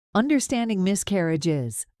Understanding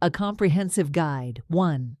Miscarriages, a comprehensive guide.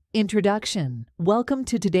 1. Introduction. Welcome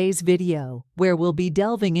to today's video, where we'll be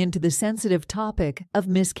delving into the sensitive topic of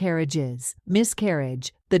miscarriages.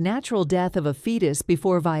 Miscarriage, the natural death of a fetus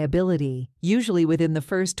before viability, usually within the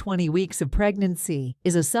first 20 weeks of pregnancy,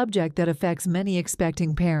 is a subject that affects many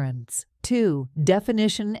expecting parents. 2.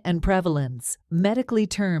 Definition and prevalence. Medically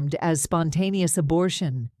termed as spontaneous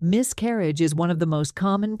abortion, miscarriage is one of the most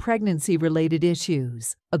common pregnancy-related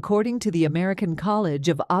issues. According to the American College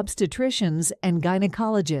of Obstetricians and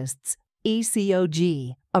Gynecologists,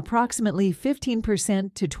 ACOG, approximately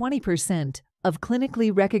 15% to 20% of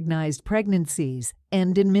clinically recognized pregnancies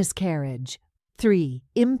end in miscarriage. 3.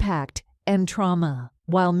 Impact and trauma.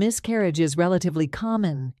 While miscarriage is relatively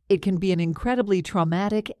common, it can be an incredibly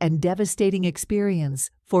traumatic and devastating experience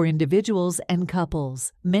for individuals and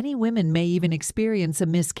couples. Many women may even experience a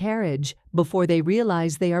miscarriage before they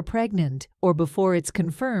realize they are pregnant or before it's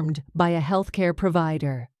confirmed by a healthcare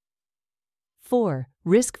provider. 4.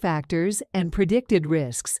 Risk factors and predicted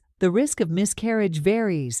risks. The risk of miscarriage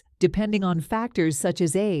varies depending on factors such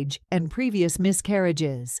as age and previous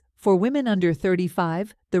miscarriages. For women under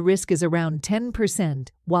 35, the risk is around 10%,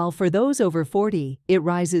 while for those over 40, it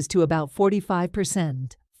rises to about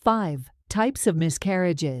 45%. 5. Types of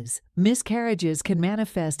miscarriages. Miscarriages can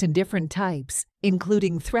manifest in different types,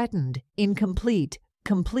 including threatened, incomplete,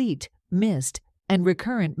 complete, missed, and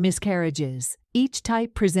recurrent miscarriages. Each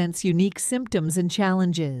type presents unique symptoms and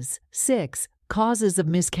challenges. 6. Causes of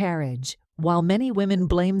miscarriage. While many women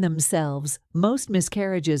blame themselves, most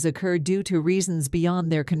miscarriages occur due to reasons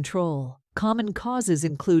beyond their control. Common causes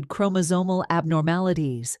include chromosomal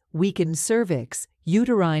abnormalities, weakened cervix,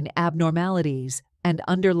 uterine abnormalities, and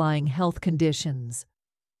underlying health conditions.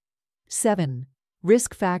 7.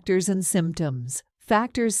 Risk factors and symptoms.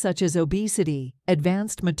 Factors such as obesity,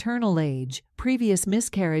 advanced maternal age, previous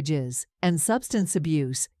miscarriages, and substance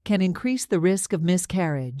abuse can increase the risk of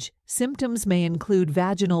miscarriage. Symptoms may include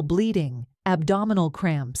vaginal bleeding, abdominal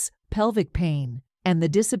cramps, pelvic pain, and the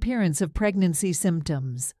disappearance of pregnancy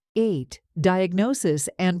symptoms. 8. Diagnosis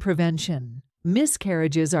and prevention.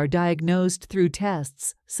 Miscarriages are diagnosed through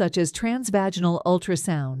tests such as transvaginal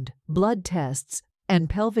ultrasound, blood tests, and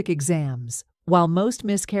pelvic exams. While most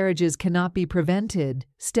miscarriages cannot be prevented,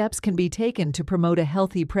 steps can be taken to promote a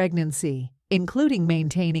healthy pregnancy, including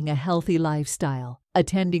maintaining a healthy lifestyle,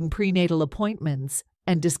 attending prenatal appointments,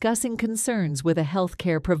 and discussing concerns with a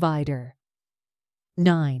healthcare provider.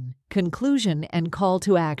 9. Conclusion and call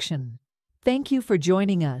to action. Thank you for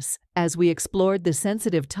joining us as we explored the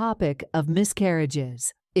sensitive topic of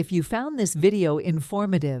miscarriages. If you found this video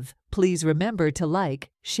informative, please remember to like,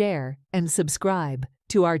 share, and subscribe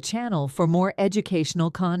to our channel for more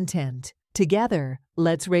educational content. Together,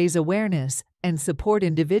 let's raise awareness and support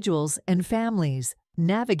individuals and families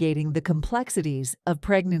navigating the complexities of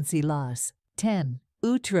pregnancy loss. 10.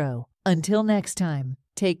 Utro. Until next time,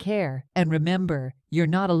 take care and remember, you're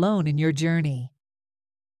not alone in your journey.